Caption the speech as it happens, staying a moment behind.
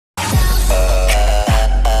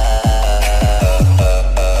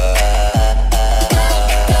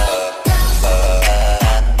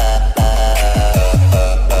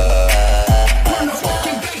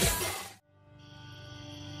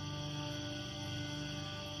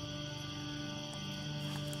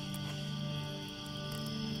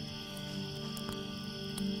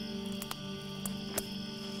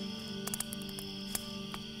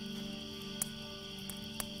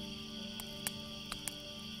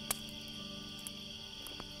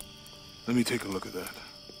Let me take a look at that.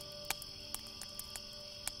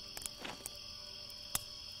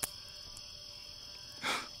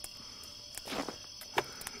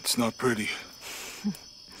 It's not pretty.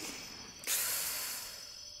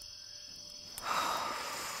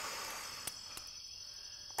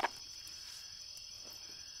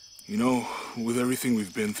 You know, with everything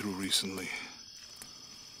we've been through recently,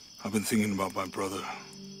 I've been thinking about my brother.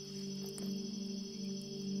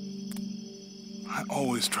 I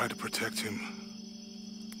always try to protect him.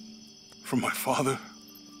 From my father,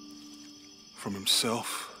 from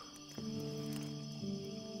himself.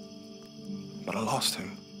 But I lost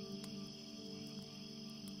him.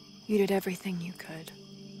 You did everything you could.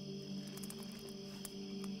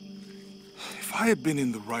 If I had been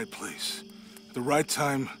in the right place, at the right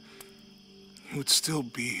time, he would still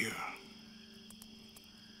be here.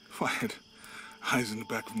 If I had eyes in the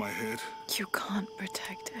back of my head. You can't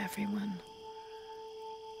protect everyone.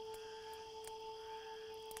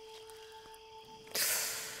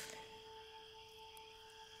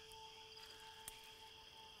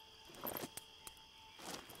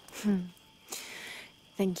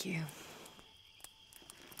 Thank you.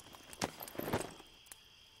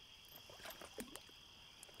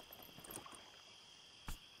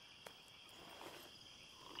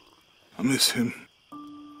 I miss him.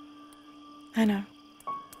 I know.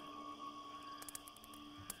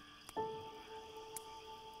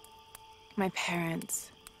 My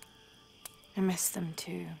parents. I miss them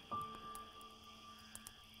too.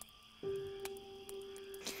 I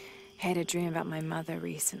had a dream about my mother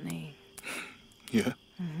recently. Yeah?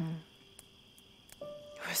 Mm-hmm.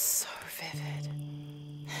 It was so vivid.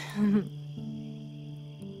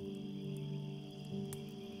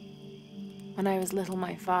 When I was little,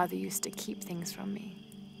 my father used to keep things from me.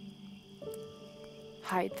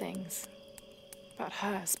 Hide things. About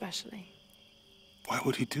her, especially. Why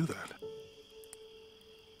would he do that?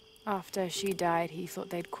 After she died, he thought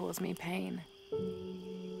they'd cause me pain.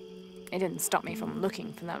 It didn't stop me from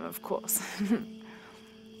looking for them, of course.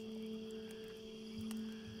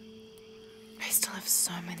 I still have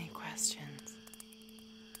so many questions.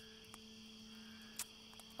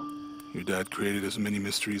 Your dad created as many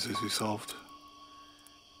mysteries as he solved.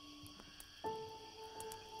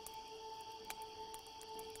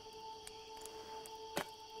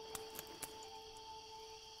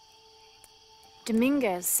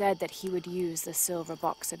 Dominguez said that he would use the silver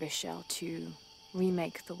box of his shell to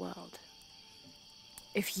remake the world.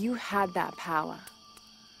 If you had that power,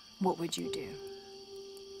 what would you do?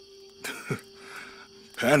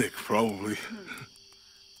 Panic, probably.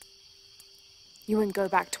 You wouldn't go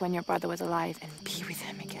back to when your brother was alive and be with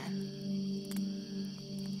him again.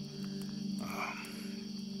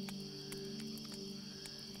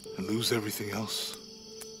 And lose everything else?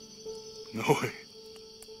 No way.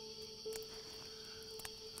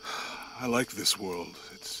 I like this world.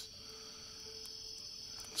 It's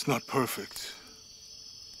not perfect.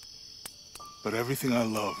 But everything I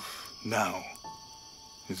love now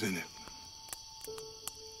is in it.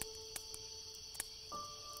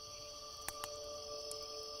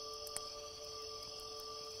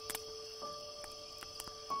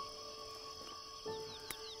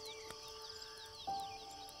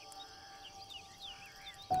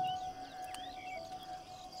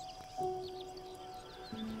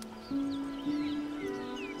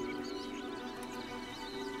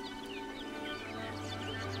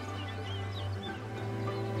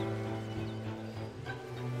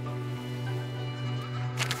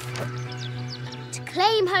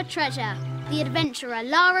 Claim her treasure. The adventurer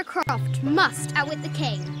Lara Croft must outwit the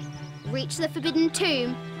king, reach the forbidden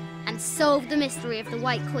tomb, and solve the mystery of the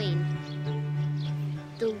White Queen.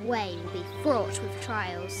 The way will be fraught with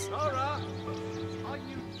trials. Lara, are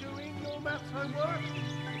you doing your maths homework?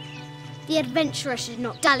 The adventurer should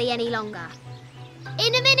not dally any longer.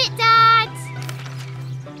 In a minute, Dad!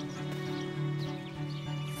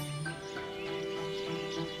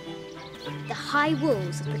 The high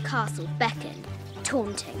walls of the castle beckon,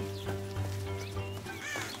 taunting.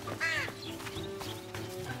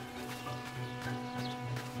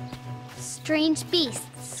 Strange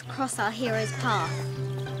beasts cross our hero's path.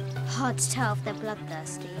 Hard to tell if they're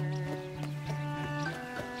bloodthirsty.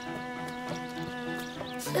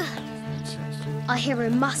 Our hero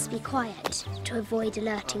must be quiet to avoid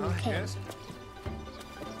alerting the king. Yes.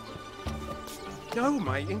 No,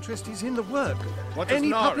 my interest is in the work. What does Any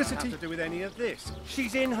Lara publicity have to do with any of this?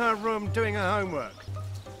 She's in her room doing her homework.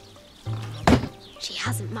 She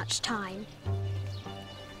hasn't much time.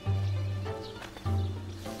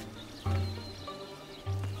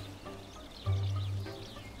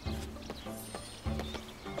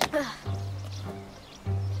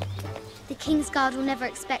 Kingsguard will never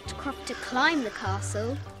expect Croft to climb the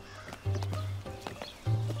castle.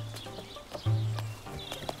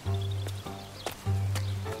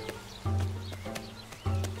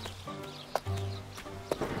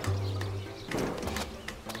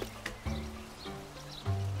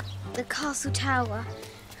 The castle tower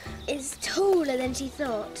is taller than she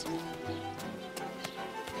thought.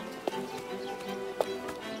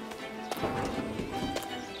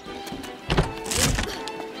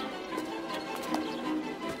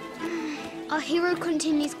 Our hero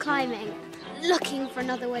continues climbing, looking for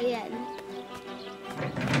another way in.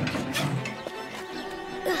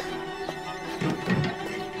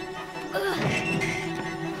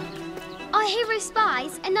 Our hero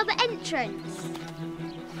spies another entrance.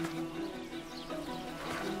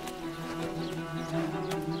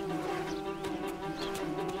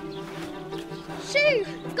 Shoo!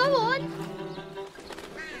 Go on!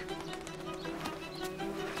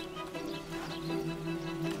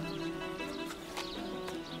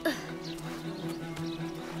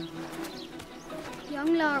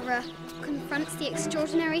 Young Lara confronts the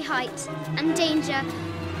extraordinary height and danger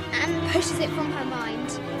and pushes it from her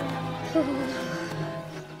mind.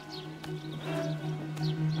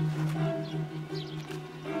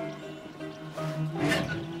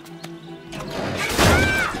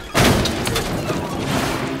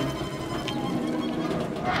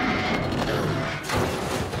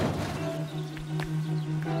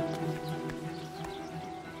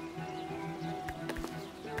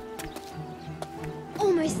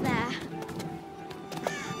 Almost there.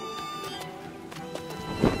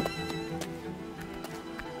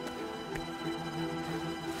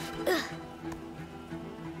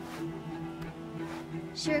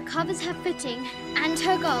 She recovers her footing and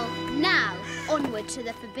her goal. Now, onward to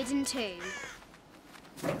the Forbidden Tomb.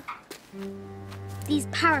 These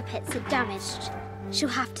parapets are damaged. She'll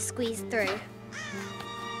have to squeeze through.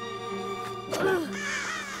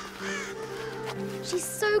 She's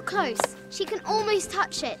so close. She can almost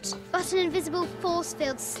touch it, but an invisible force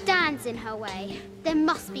field stands in her way. There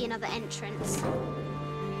must be another entrance.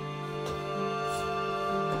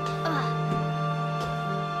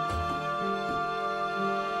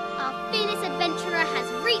 Our fearless adventurer has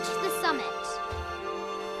reached the summit.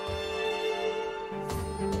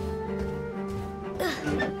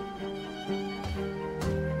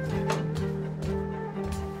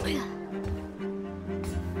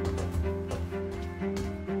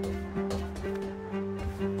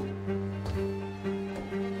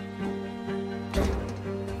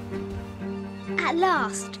 At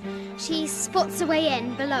last, she spots a way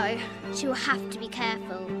in below. She will have to be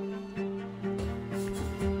careful.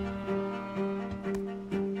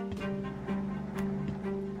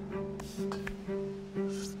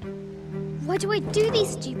 Why do I do these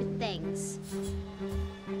stupid things?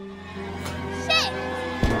 Shit!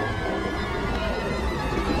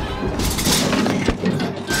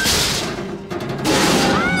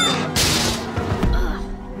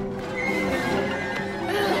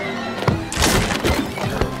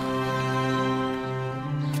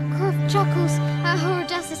 Chuckles at her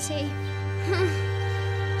audacity.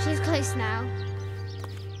 She's close now.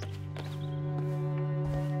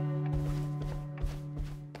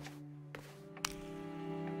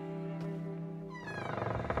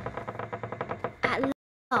 At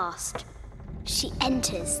last, she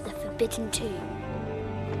enters the Forbidden Tomb.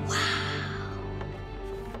 Wow!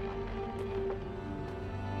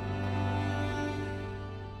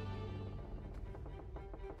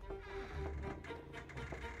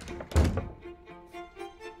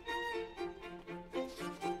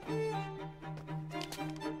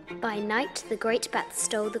 By night, the great bat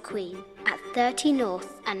stole the queen at 30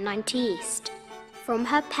 north and 90 east. From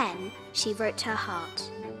her pen, she wrote her heart.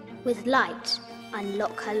 With light,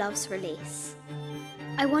 unlock her love's release.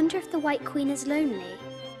 I wonder if the White Queen is lonely.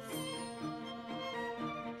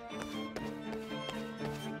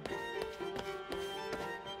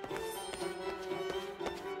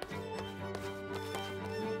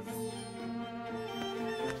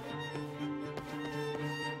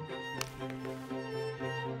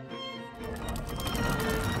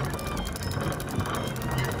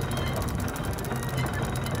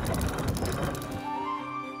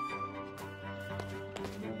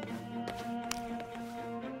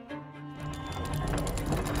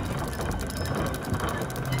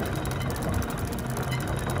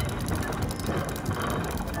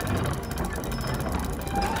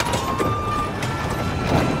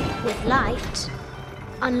 Light,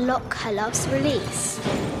 unlock her love's release.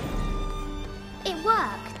 It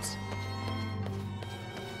worked.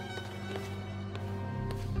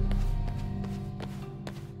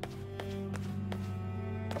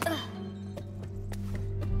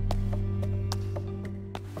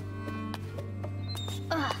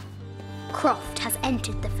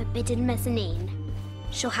 entered the forbidden mezzanine.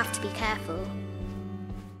 She'll have to be careful.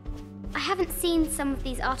 I haven't seen some of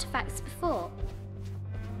these artifacts before.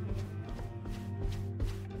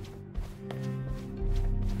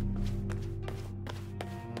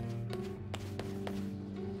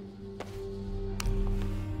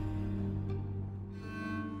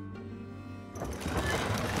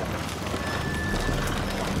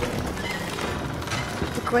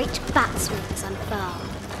 The great bat's wings unfurl.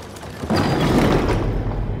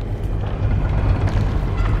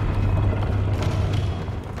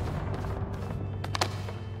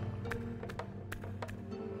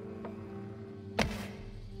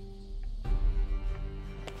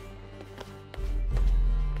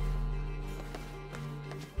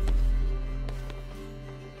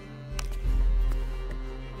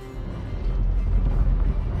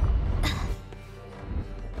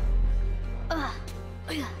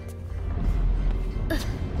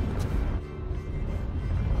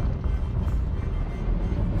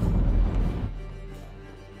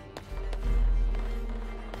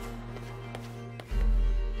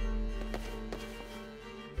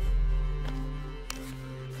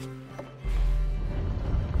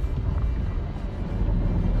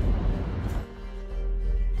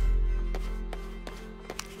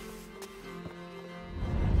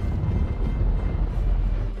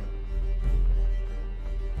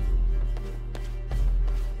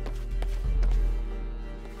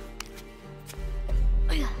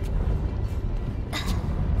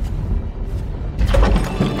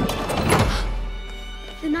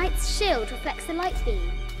 The knight's shield reflects the light beam.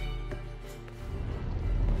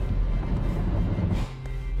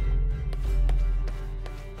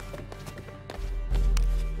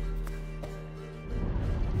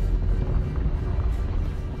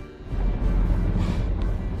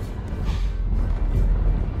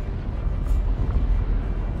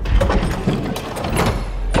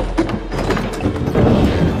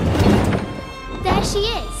 There she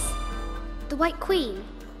is! The White Queen.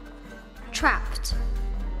 Trapped.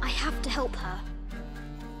 I have to help her.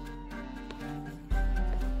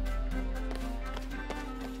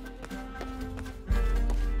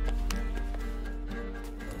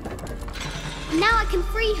 Now I can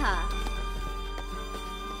free her.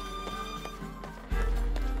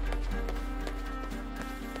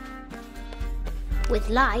 With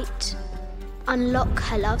light, unlock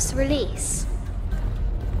her love's release.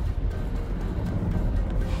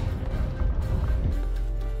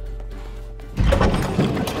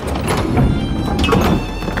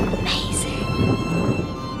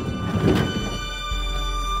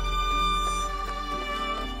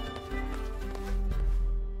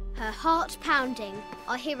 Heart pounding,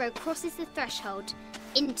 our hero crosses the threshold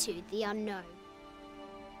into the unknown.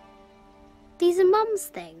 These are Mum's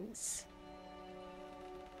things.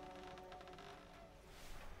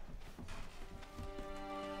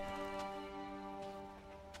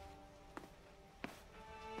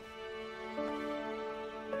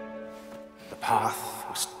 The path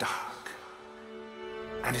was dark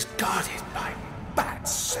and is guarded by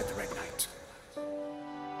bats, said the Red Knight.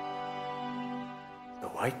 The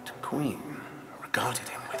White Queen regarded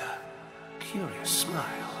him with a curious smile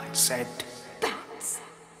and said, Bats!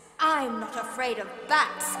 I'm not afraid of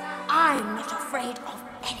bats. I'm not afraid of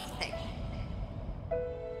anything.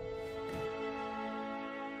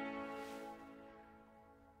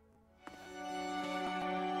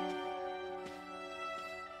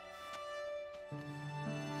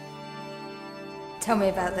 Tell me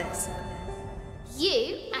about this.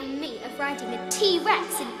 You and me are riding a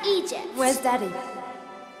T-Rex in Egypt. Where's Daddy?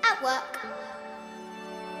 At work.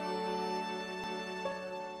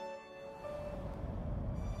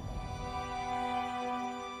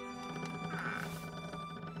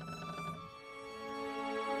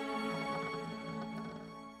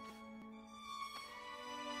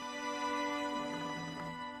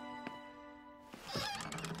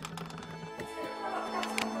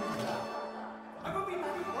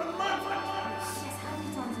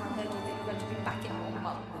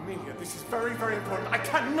 This is very, very important. I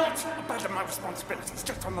cannot abandon my responsibilities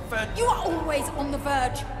just on the verge. You are always on the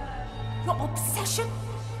verge. Your obsession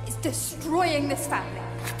is destroying this family.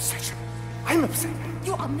 Obsession? I'm upset.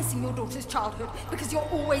 You are missing your daughter's childhood because you're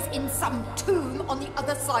always in some tomb on the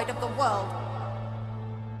other side of the world.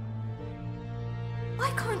 Why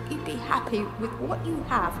can't you be happy with what you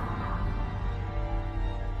have?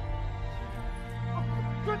 Oh,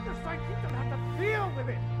 for goodness sake, you don't have to deal with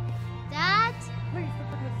it. Dad? Please, for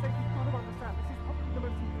goodness sake, you've got to understand. This is probably the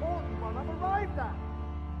most important one I've arrived at.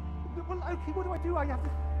 Well, okay, what do I do? I have to...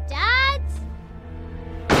 Dad?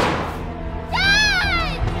 Dad!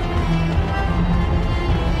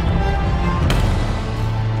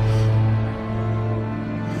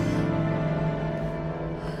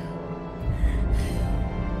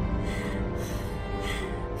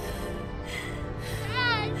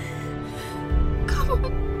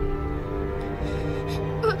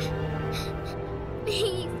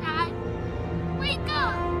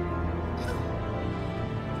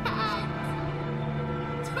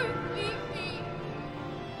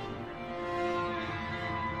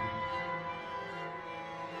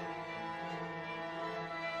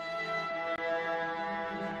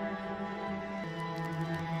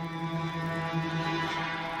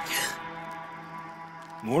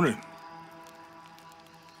 Morning.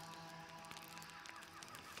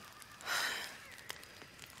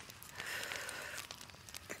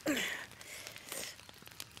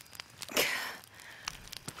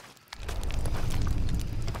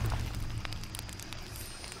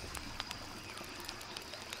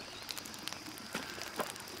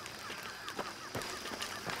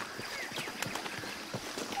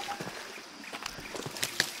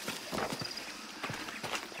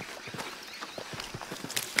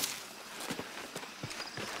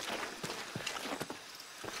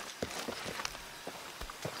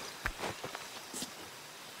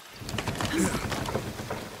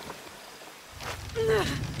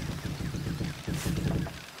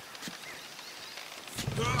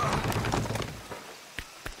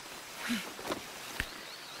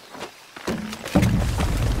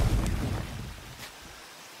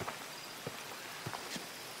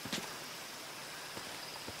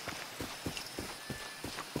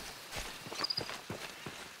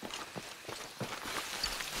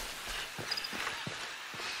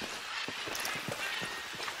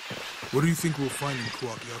 What do you think we'll find in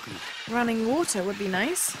Kuakyaku? Running water would be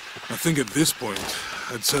nice. I think at this point,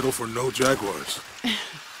 I'd settle for no jaguars.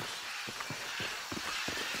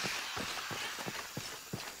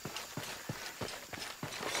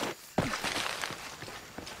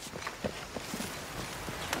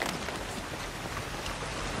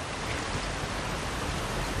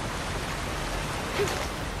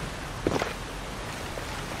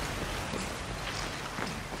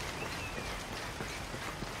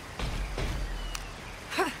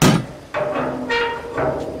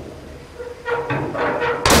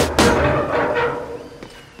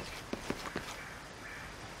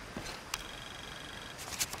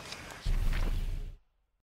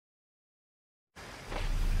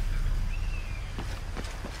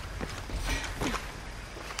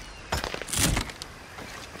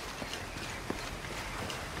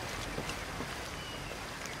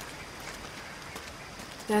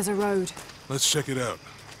 There's a road. Let's check it out.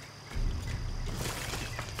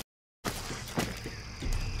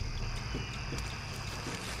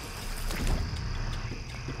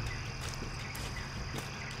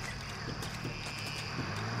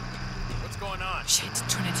 What's going on? Shit,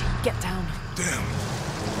 Trinity, get down. Damn.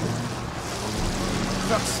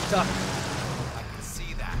 Truck's stuck. I can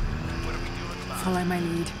see that. What are we doing about it? Follow my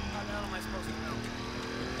lead. How the hell am I supposed to know?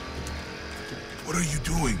 What are you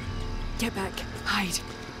doing? Get back. Hide.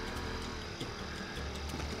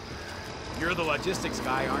 You're the logistics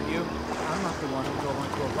guy, aren't you? I'm not the one who drove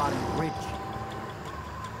onto a rotting bridge.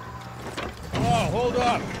 Oh, hold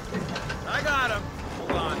up! I got him!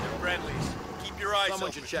 Hold on, they're friendlies. Keep your eyes Someone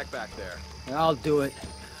open. should check back there. I'll do it.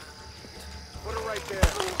 Put it right there.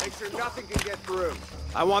 Make sure nothing can get through.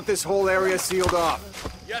 I want this whole area sealed off.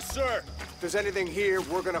 Yes, sir! If there's anything here,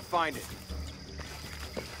 we're gonna find it.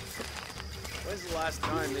 When's the last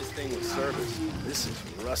time this thing was serviced? This is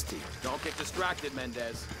rusty. Don't get distracted,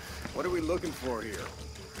 Mendez. What are we looking for here?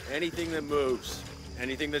 Anything that moves.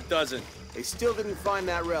 Anything that doesn't. They still didn't find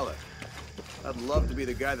that relic. I'd love to be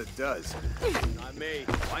the guy that does. Not me.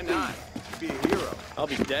 Why not? You'd be a hero. I'll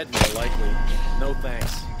be dead more likely. No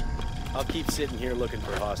thanks. I'll keep sitting here looking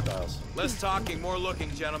for hostiles. Less talking, more looking,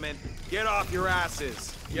 gentlemen. Get off your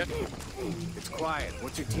asses. Yep. It's quiet.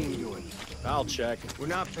 What's your team doing? I'll check. We're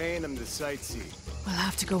not paying them to sightsee. We'll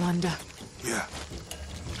have to go under. Yeah.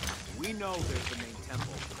 We know there's the main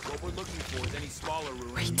temple. What we're looking for is any smaller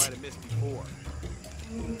ruins we Wait. might have missed before.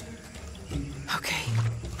 Okay.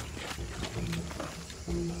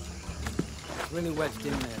 It's really wedged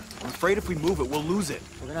in there. I'm afraid if we move it, we'll lose it.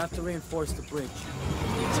 We're gonna have to reinforce the bridge.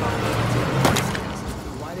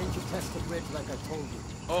 Why didn't you test the bridge like I told you?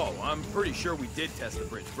 Oh, I'm pretty sure we did test the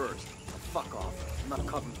bridge first. Fuck off. I'm not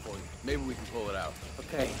covering for you. Maybe we can pull it out.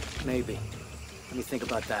 Okay, maybe. Let me think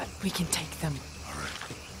about that. We can take them. All right.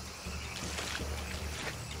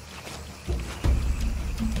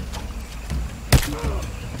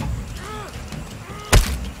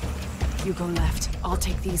 You go left. I'll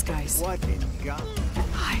take these guys. What in God?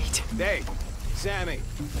 Hide. Dave, Sammy.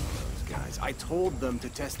 Those guys. I told them to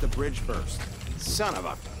test the bridge first. Son of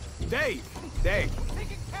a... Dave! Dave!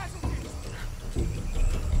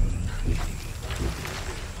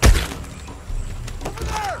 Over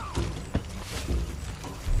there!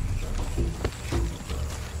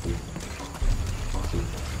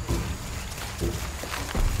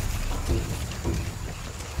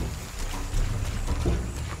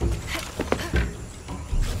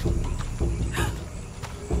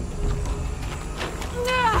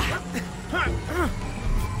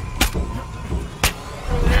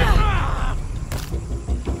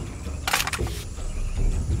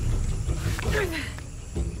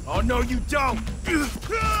 Oh, no, you don't!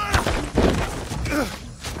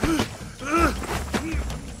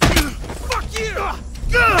 Fuck you!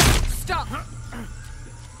 Stop!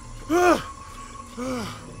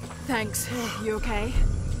 Thanks. You okay?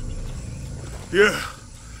 Yeah.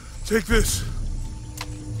 Take this.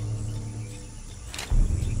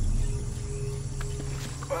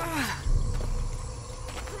 I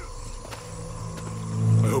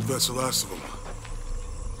hope that's the last of them.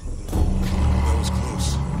 That was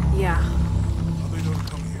close. Yeah. How'd they know to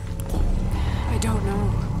come here? I don't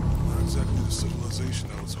know. Not exactly the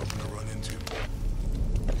civilization I was hoping to run into.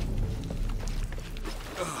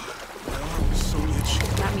 My arm is so itchy.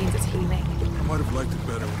 That means it's healing. I might have liked it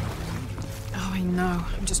better when I was injured. Oh, I know.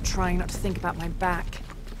 I'm just trying not to think about my back.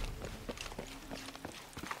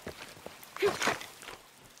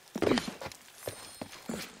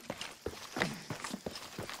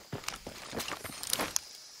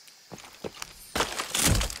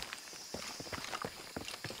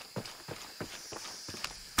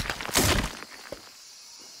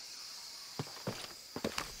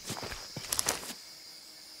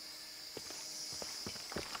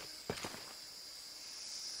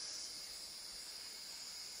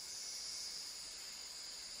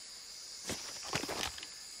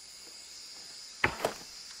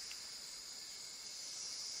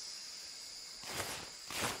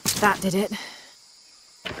 That did it.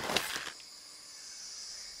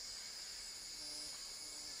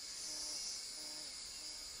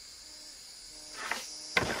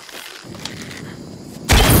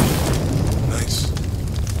 Nice.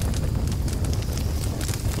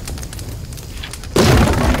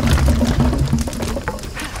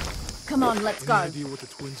 Come on, let's go. Any idea what the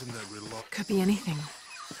twins in that riddle are? Could be anything.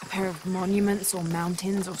 A pair of monuments or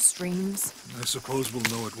mountains or streams. I suppose we'll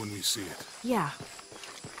know it when we see it. Yeah.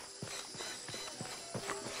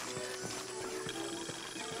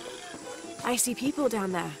 I see people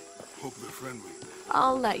down there. Hope they're friendly.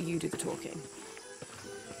 I'll let you do the talking.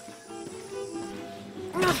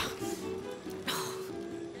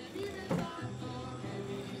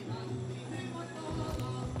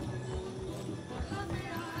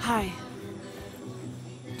 Hi.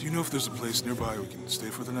 Do you know if there's a place nearby we can stay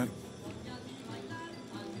for the night?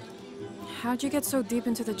 How'd you get so deep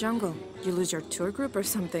into the jungle? You lose your tour group or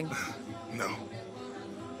something? No.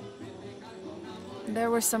 There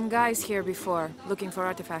were some guys here before, looking for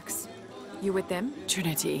artifacts. You with them?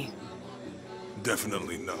 Trinity.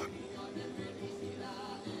 Definitely not.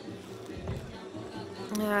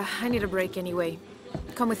 I need a break anyway.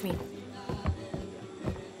 Come with me.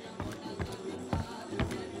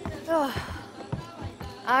 Oh.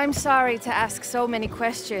 I'm sorry to ask so many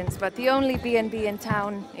questions, but the only B&B in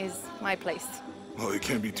town is my place. Well, you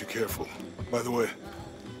can't be too careful. By the way,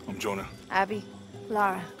 I'm Jonah. Abby.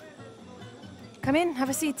 Lara. Come in, have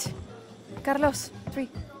a seat. Carlos, 3.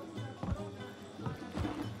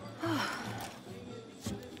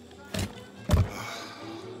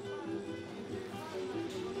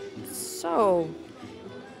 So,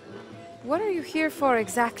 what are you here for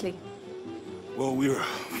exactly? Well, we were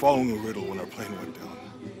following a riddle when our plane went down.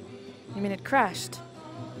 You mean it crashed?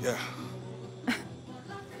 Yeah.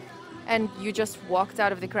 And you just walked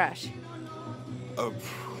out of the crash? Well,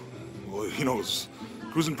 you know, it was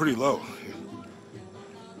cruising pretty low.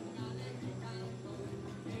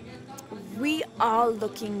 We are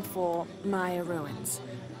looking for Maya ruins.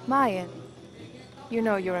 Mayan? You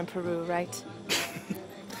know you're in Peru, right?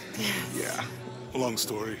 Yeah. Long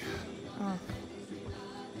story. Oh.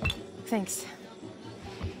 Thanks.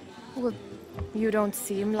 Well, you don't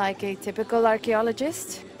seem like a typical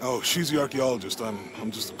archaeologist. Oh, she's the archaeologist. I'm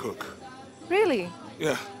just a cook. Really?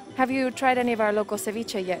 Yeah. Have you tried any of our local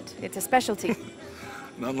ceviche yet? It's a specialty.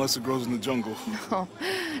 Not unless it grows in the jungle. No,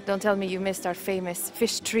 don't tell me you missed our famous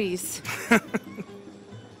fish trees.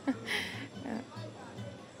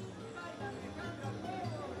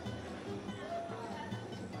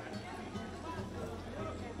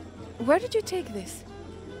 Where did you take this?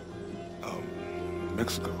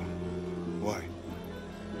 Mexico. Why?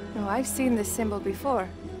 No, I've seen this symbol before.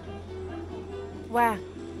 Where?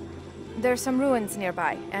 There's some ruins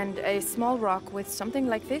nearby, and a small rock with something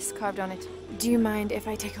like this carved on it. Do you mind if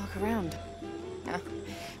I take a look around?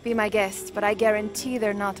 Be my guest, but I guarantee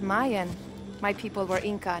they're not Mayan. My people were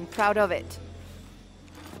Inca and proud of it.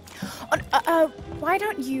 Why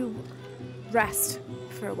don't you rest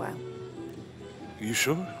for a while? You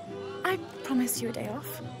sure? I promised you a day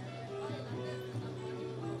off.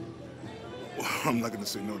 Well, I'm not gonna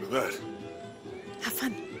say no to that. Have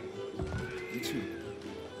fun.